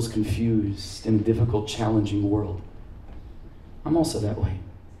who feels confused in a difficult, challenging world. I'm also that way.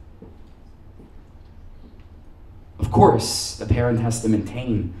 Of course, the parent has to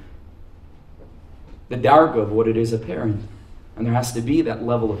maintain the darga of what it is a parent. And there has to be that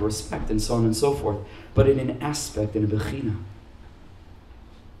level of respect and so on and so forth. But in an aspect, in a bechina,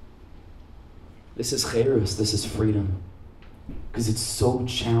 this is cherus, this is freedom. Because it's so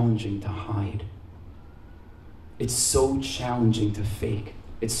challenging to hide. It's so challenging to fake.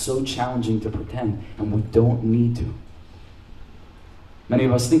 It's so challenging to pretend, and we don't need to. Many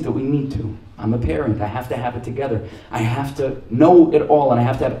of us think that we need to. I'm a parent. I have to have it together. I have to know it all, and I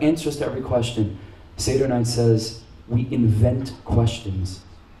have to have answers to every question. Seder night says we invent questions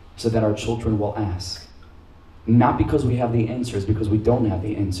so that our children will ask. Not because we have the answers, because we don't have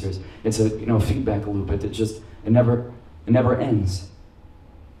the answers. It's a feedback loop. It never ends.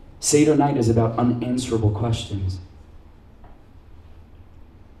 Seder night is about unanswerable questions.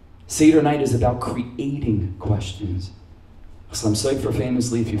 Seder night is about creating questions. Chassam Sofer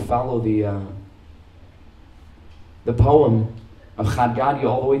famously, if you follow the poem of Chad Gadya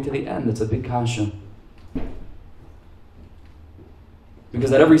all the way to the end, it's a big kasha.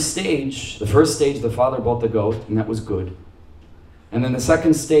 Because at every stage, the first stage, the father bought the goat, and that was good. And then the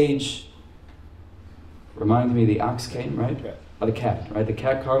second stage, reminded me, the ox came, right? Okay. Oh, the cat, right? The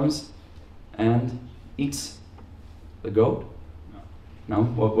cat comes and eats the goat. No?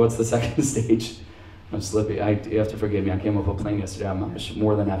 What's the second stage? I'm slippy. You have to forgive me. I came off a plane yesterday. I'm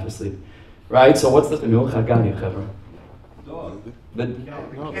more than half asleep. Right? So what's the dog? The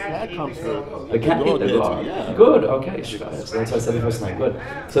cat comes first. The cat ate the dog. Yeah. Good. Okay. So that's why I said the first night. Good.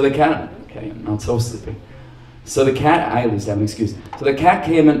 So the cat. Okay. I'm not so sleepy. So the cat. I at least have an excuse. So the cat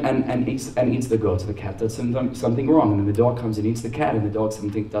came and eats the goat. So the cat does something wrong, and then the dog comes and eats the cat, and the dog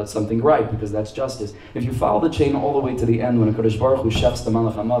does something right because that's justice. If you follow the chain all the way to the end, when a Kadosh Baruch Hu shefs the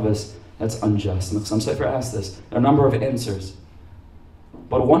Malach HaMavis, that's unjust. And some Sefer asked this. There are a number of answers.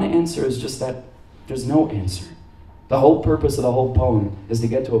 But one answer is just that there's no answer. The whole purpose of the whole poem is to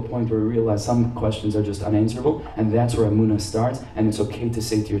get to a point where we realize some questions are just unanswerable, and that's where Emunah starts, and it's okay to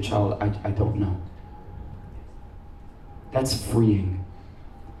say to your child, I don't know. That's freeing.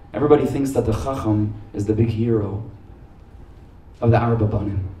 Everybody thinks that the Chacham is the big hero of the Arba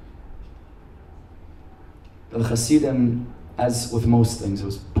Banim. The Hasidim, as with most things, it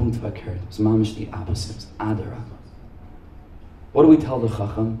was punt vakert. It was mamish the opposite. It was adara. What do we tell the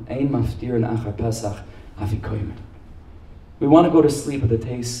Chacham? Ein maftir and achar Pesach afikoyim. We want to go to sleep with the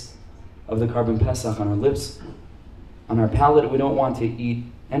taste of the carbon Pesach on our lips, on our palate. We don't want to eat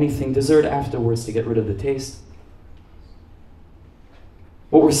anything dessert afterwards to get rid of the taste.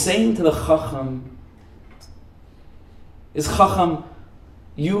 What we're saying to the Chacham is, Chacham,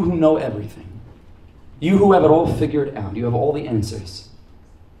 you who know everything, you who have it all figured out, you have all the answers.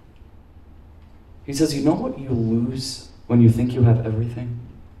 He says, you know what you lose when you think you have everything?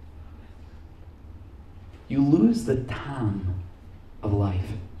 You lose the tam of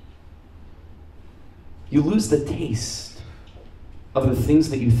life. You lose the taste of the things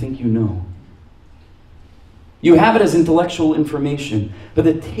that you think you know. You have it as intellectual information, but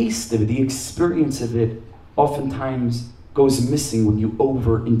the taste of it, the experience of it, oftentimes goes missing when you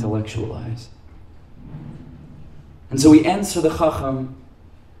over-intellectualize. And so we answer the Chacham,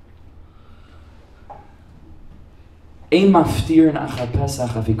 Ein maftir achar Pesach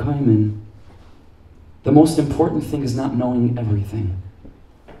afikoyim. The most important thing is not knowing everything.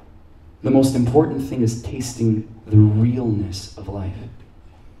 The most important thing is tasting the realness of life.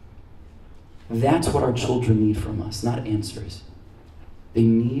 That's what our children need from us, not answers. They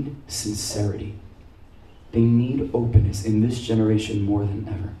need sincerity. They need openness in this generation more than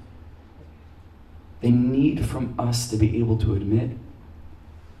ever. They need from us to be able to admit,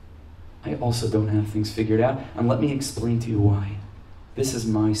 I also don't have things figured out, and let me explain to you why. This is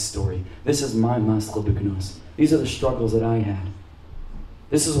my story. This is my maschel b'gnus. These are the struggles that I had.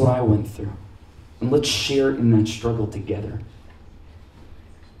 This is what I went through. And let's share in that struggle together.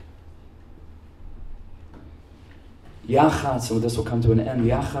 Yachatz, and this will come to an end.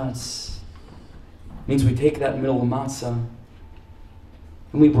 Yachatz means we take that middle matzah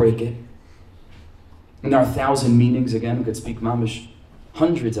and we break it. And there are 1,000 meanings, again, we could speak mamish,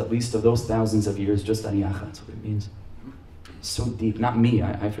 hundreds at least of those thousands of years just on Yachatz, what it means. So deep. Not me,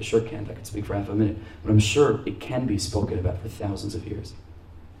 I for sure can't. I could speak for half a minute. But I'm sure it can be spoken about for thousands of years.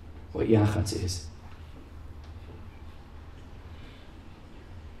 What Yachatz is.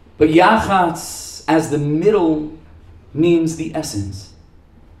 But Yachatz, as the middle, means the essence.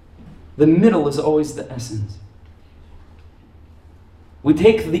 The middle is always the essence. We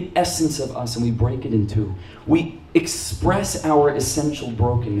take the essence of us and we break it in two. We express our essential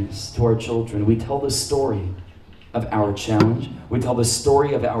brokenness to our children. We tell the story of our challenge. We tell the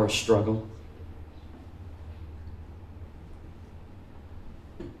story of our struggle.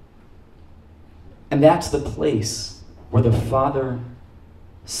 And that's the place where the father-son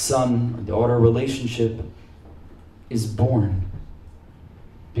or daughter relationship is born.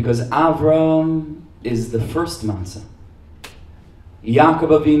 Because Avram is the first matzah.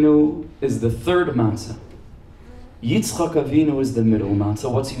 Yaakov Avinu is the third matzah. Yitzchak Avinu is the middle matzah.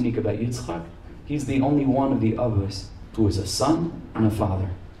 What's unique about Yitzchak? He's the only one of the Avos who is a son and a father.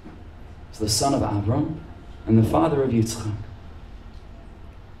 He's the son of Avram and the father of Yitzchak.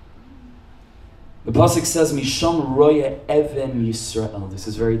 The pasuk says, Misham roya even Yisrael. This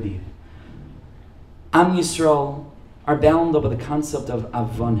is very deep. Am Yisrael are bound up with the concept of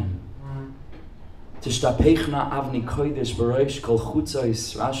Avanim. Tishtapechna avni kodesh b'roish kol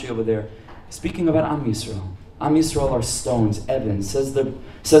chutzos. Rashi over there, speaking about Am Yisrael. Am Yisrael are stones, Even, says the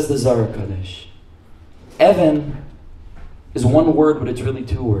Zohar Kadosh. Even is one word, but it's really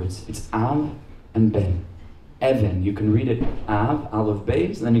two words. It's Av and Ben. Even, you can read it Av, Aleph,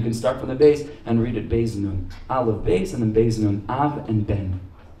 Beis, and then you can start from the Beis and read it Beis Nun. Aleph, Beis, and then Beis Nun. Av and Ben.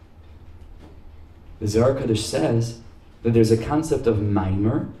 The Zohar Kadosh says that there's a concept of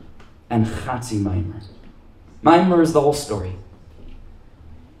Maimer and Chatzi Maimer. Maimer is the whole story.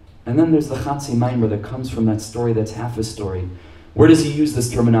 And then there's the Chatzi Maimer that comes from that story that's half a story. Where does he use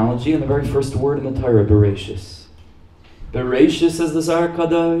this terminology? In the very first word in the Torah, Bereshis. Bereshis, says the Zohar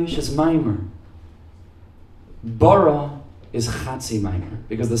Kadosh, is Maimer. Bara is Chatzi Maimer,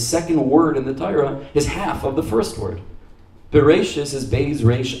 because the second word in the Torah is half of the first word. Bereshis is Beis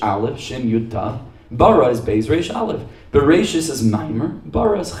Reish Aleph, Shin Yud Tav. Bara is Beis Reish Aleph. Bereshis is Maimer.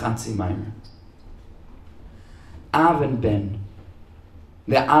 Bara is Chatzi Maimer. Av and Ben.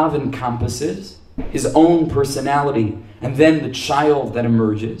 The Av encompasses his own personality, and then the child that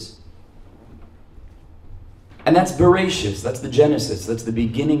emerges. And that's Bereshis, that's the Genesis, that's the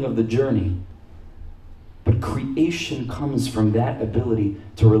beginning of the journey. But creation comes from that ability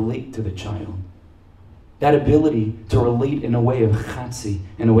to relate to the child. That ability to relate in a way of Chatzi,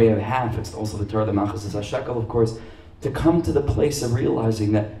 in a way of half. It's also the Torah, the Machas HaShekel, of course, to come to the place of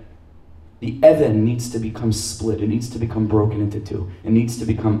realizing that the Even needs to become split. It needs to become broken into two. It needs to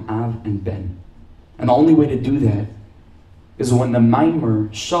become Av and Ben. And the only way to do that is when the Maimer,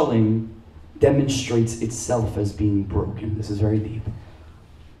 Shalim, demonstrates itself as being broken. This is very deep.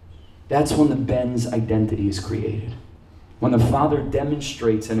 That's when the Ben's identity is created. When the father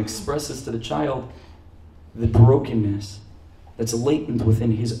demonstrates and expresses to the child the brokenness that's latent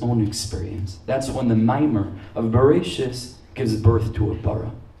within his own experience. That's when the Maimer of Bereshis gives birth to a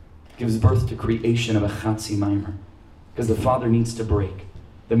bara. Gives birth to creation of a Chatzi Maimer. Because the father needs to break.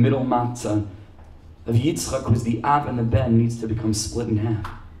 The middle matzah of Yitzchak, who's the Av and the Ben, needs to become split in half.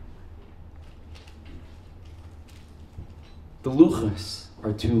 The Luchas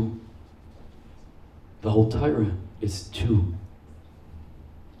are two. The whole Torah is two.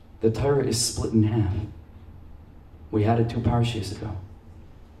 The Torah is split in half. We had it 2 parashas ago.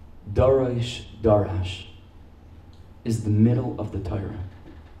 Darash, Darash is the middle of the Torah.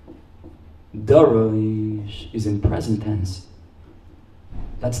 Darash is in present tense.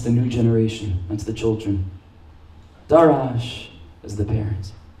 That's the new generation. That's the children. Darash is the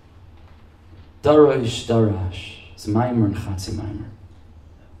parents. Darash, Darash is Maimer and Chatzi Maimer.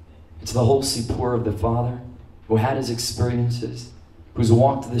 It's the whole Sipur of the father who had his experiences, who's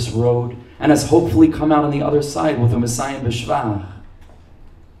walked this road, and has hopefully come out on the other side with a Messiah B'Shvach.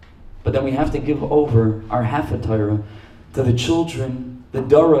 But then we have to give over our half a Torah to the children, the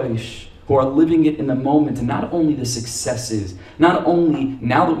Darash, who are living it in the moment, and not only the successes, not only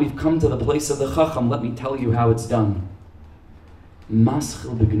now that we've come to the place of the Chacham, let me tell you how it's done.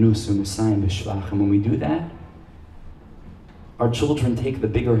 Maschil b'gnusu Messiah B'Shvach. And when we do that, our children take the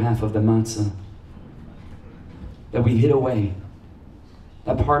bigger half of the matzah that we hid away,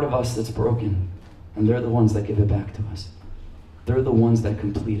 that part of us that's broken, and they're the ones that give it back to us. They're the ones that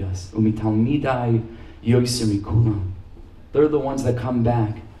complete us. Umitalmidai yoiser mikulam. They're the ones that come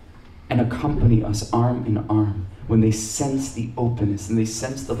back and accompany us arm in arm when they sense the openness and they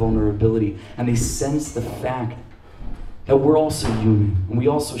sense the vulnerability and they sense the fact that we're also human and we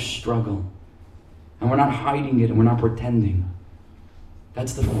also struggle and we're not hiding it and we're not pretending.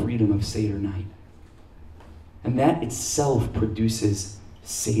 That's the freedom of Seder night. And that itself produces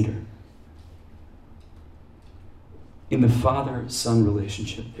Seder. In the father-son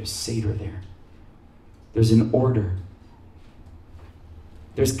relationship, there's Seder there. There's an order.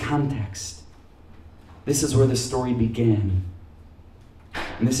 There's context. This is where the story began.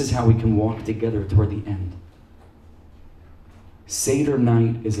 And this is how we can walk together toward the end. Seder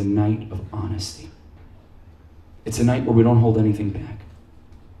night is a night of honesty. It's a night where we don't hold anything back.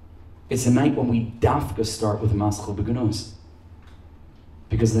 It's a night when we dafka start with Maschil B'Gnos.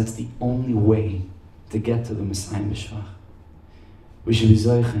 Because that's the only way to get to the Messiah B'Shvach. We should be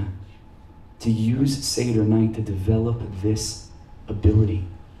zoiche to use Seder night to develop this ability,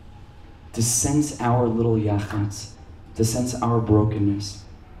 to sense our little yachats, to sense our brokenness,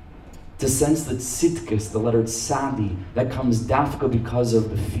 To sense that tzidkis, the letter tzadi, that comes dafka because of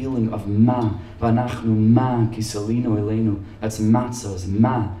the feeling of ma, v'anachnu ma kisalinu elenu. That's matzah's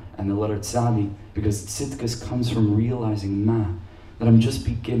ma, and the letter tzadi, because tzidkis comes from realizing ma, that I'm just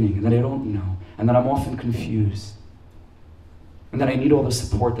beginning, and that I don't know, and that I'm often confused, and that I need all the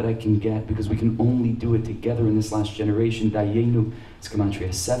support that I can get, because we can only do it together in this last generation. Dayenu, it's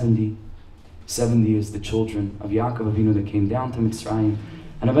Gematria 70. 70 is the children of Yaakov Avinu that came down to Mitzrayim.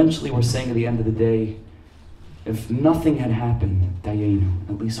 And eventually we're saying at the end of the day, if nothing had happened, Dayenu,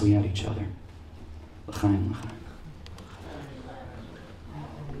 at least we had each other. L'chaim, l'chaim.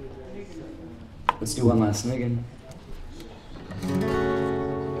 Let's do one last niggun.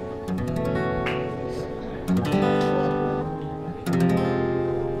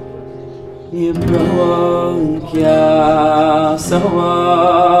 Yibron kya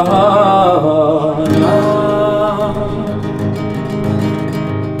sawana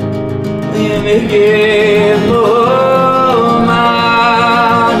Yimigibu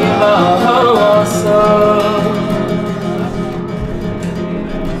manimahosa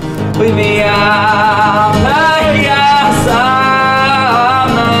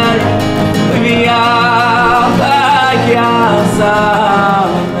Viviyahayasana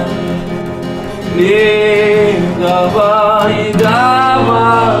Viviyahayasana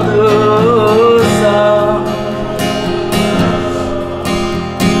Nigavaidavadusa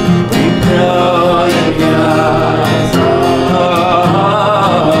We pray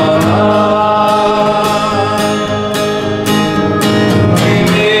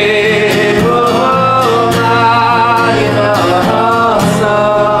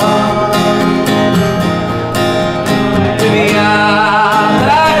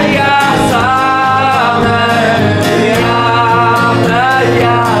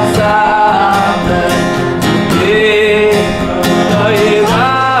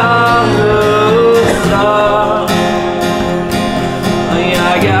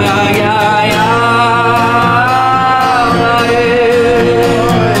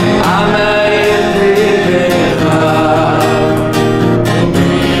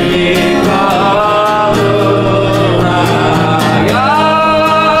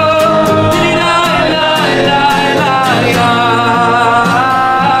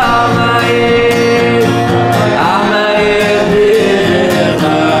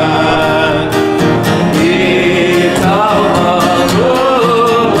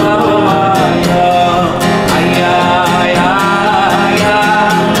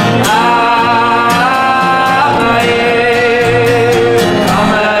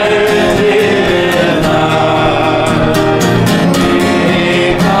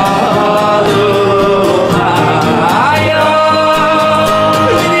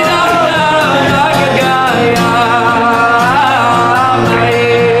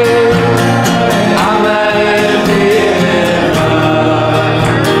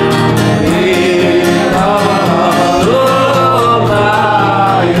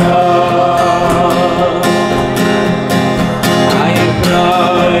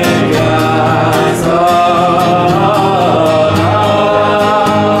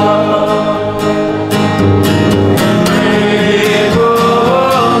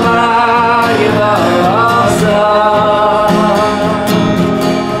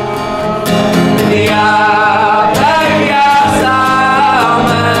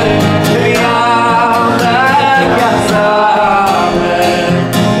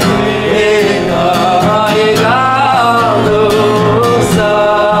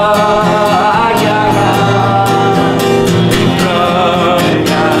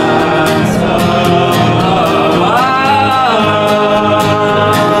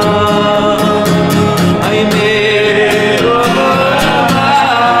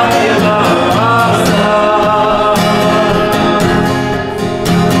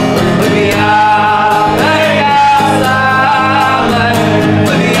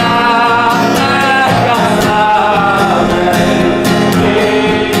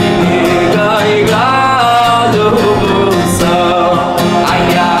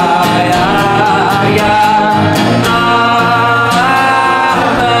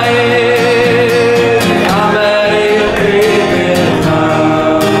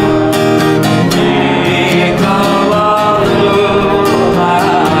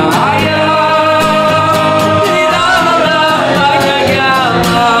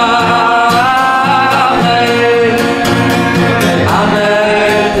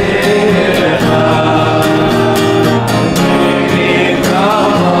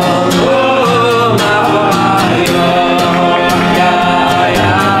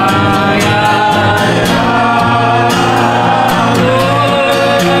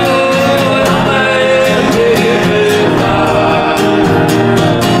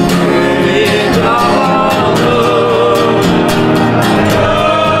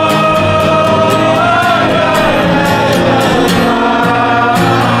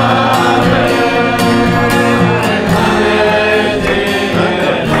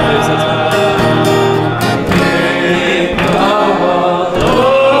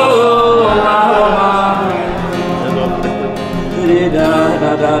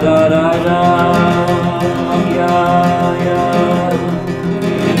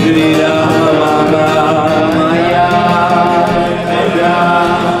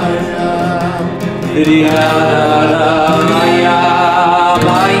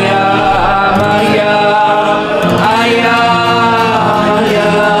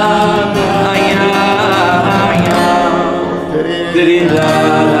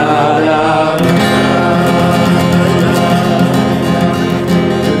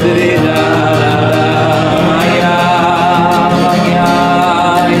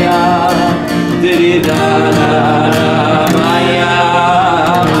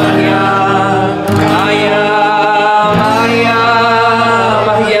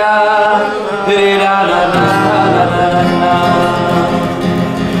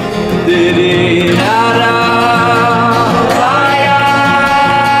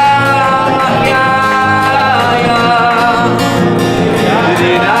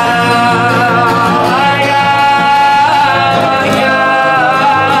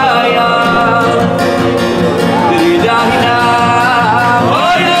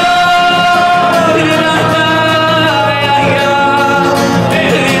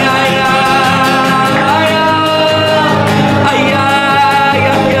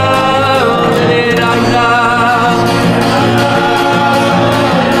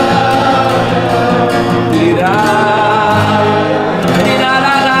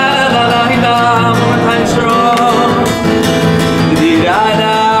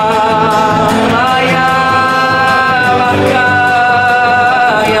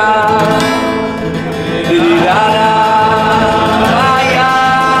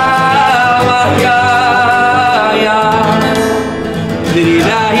Did he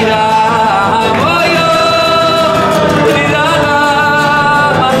die?